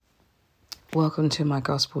Welcome to my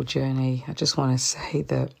gospel journey. I just want to say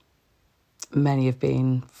that many have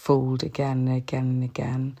been fooled again and again and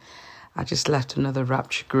again. I just left another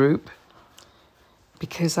rapture group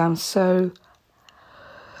because I'm so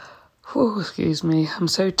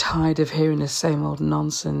tired of hearing the same old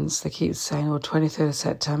nonsense. They keep saying, 23rd of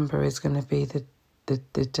September is going to be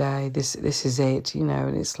the day. This is it,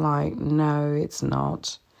 and it's like, no, it's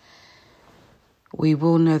not. We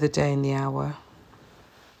will know the day and the hour.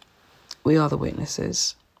 We are the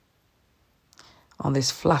witnesses on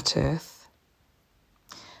this flat earth,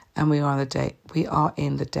 and we are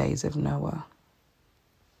in the days of Noah.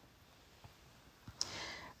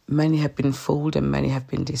 Many have been fooled and many have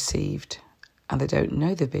been deceived, and they don't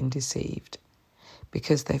know they've been deceived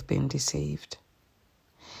because they've been deceived.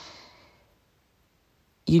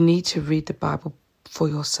 You need to read the Bible for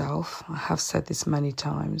yourself. I have said this many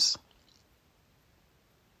times.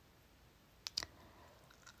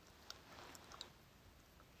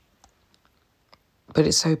 But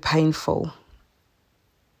it's so painful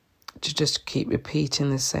to just keep repeating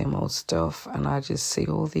the same old stuff. And I just see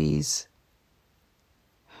all these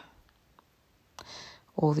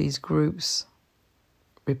groups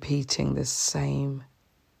repeating the same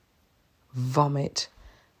vomit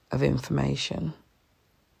of information.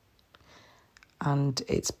 And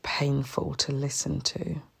it's painful to listen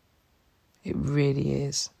to. It really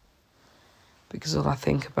is. Because all I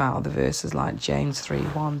think about are the verses like James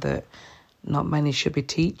 3:1 that not many should be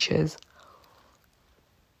teachers.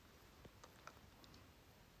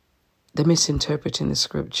 They're misinterpreting the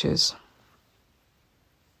scriptures.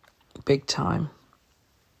 Big time.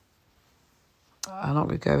 I'm not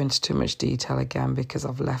going to go into too much detail again because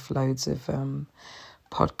I've left loads of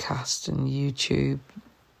podcasts and YouTube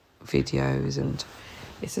videos and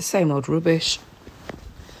it's the same old rubbish.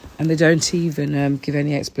 And they don't even give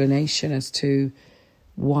any explanation as to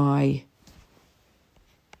why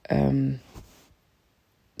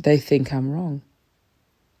they think I'm wrong.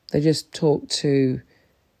 They just talk to...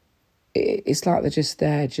 It's like they're just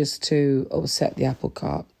there just to upset the apple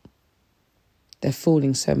cart. They're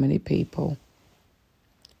fooling so many people.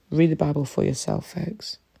 Read the Bible for yourself,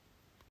 folks.